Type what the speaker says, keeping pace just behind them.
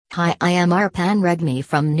Hi, I am Arpan Regmi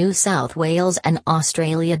from New South Wales and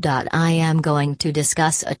Australia. I am going to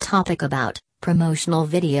discuss a topic about promotional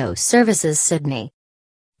video services Sydney.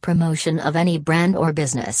 Promotion of any brand or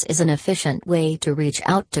business is an efficient way to reach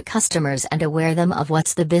out to customers and aware them of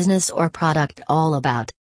what's the business or product all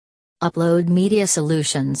about. Upload Media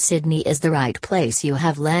Solutions Sydney is the right place. You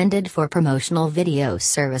have landed for promotional video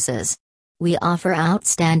services. We offer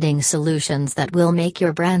outstanding solutions that will make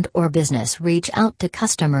your brand or business reach out to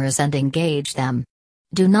customers and engage them.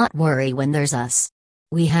 Do not worry when there's us.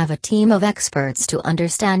 We have a team of experts to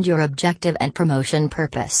understand your objective and promotion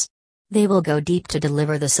purpose. They will go deep to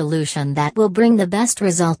deliver the solution that will bring the best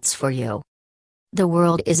results for you. The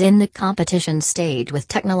world is in the competition stage with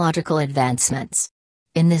technological advancements.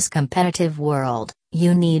 In this competitive world,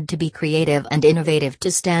 you need to be creative and innovative to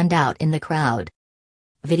stand out in the crowd.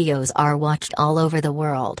 Videos are watched all over the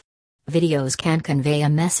world. Videos can convey a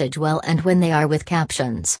message well, and when they are with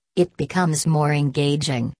captions, it becomes more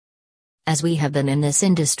engaging. As we have been in this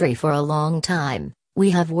industry for a long time,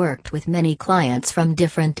 we have worked with many clients from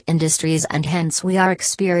different industries, and hence we are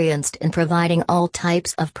experienced in providing all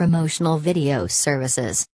types of promotional video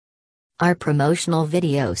services. Our promotional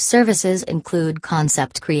video services include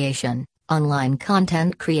concept creation, online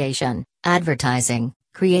content creation, advertising,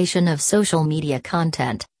 creation of social media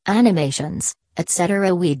content, animations,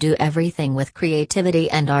 etc. We do everything with creativity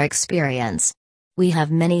and our experience. We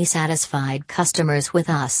have many satisfied customers with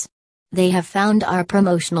us. They have found our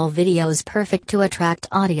promotional videos perfect to attract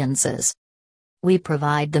audiences. We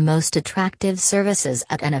provide the most attractive services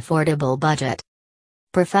at an affordable budget.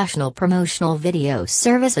 Professional promotional video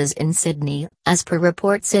services in Sydney. As per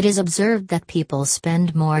reports, it is observed that people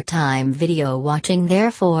spend more time video watching,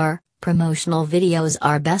 therefore, promotional videos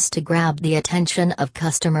are best to grab the attention of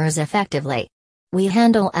customers effectively. We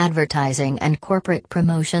handle advertising and corporate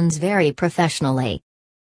promotions very professionally.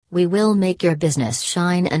 We will make your business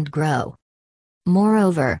shine and grow.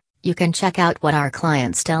 Moreover, you can check out what our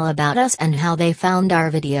clients tell about us and how they found our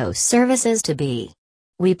video services to be.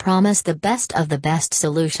 We promise the best of the best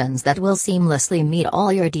solutions that will seamlessly meet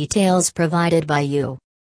all your details provided by you.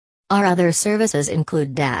 Our other services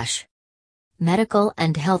include medical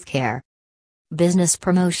and healthcare, business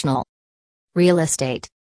promotional, real estate,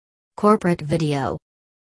 corporate video,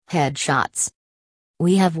 headshots.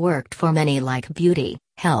 We have worked for many like beauty,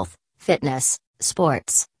 health, fitness,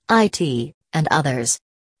 sports, IT, and others.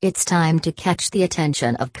 It's time to catch the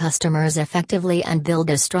attention of customers effectively and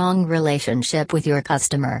build a strong relationship with your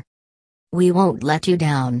customer. We won't let you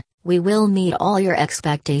down. We will meet all your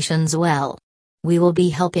expectations well. We will be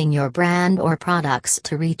helping your brand or products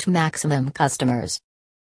to reach maximum customers.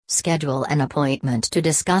 Schedule an appointment to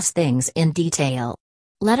discuss things in detail.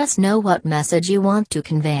 Let us know what message you want to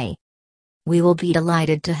convey. We will be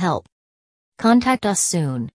delighted to help. Contact us soon.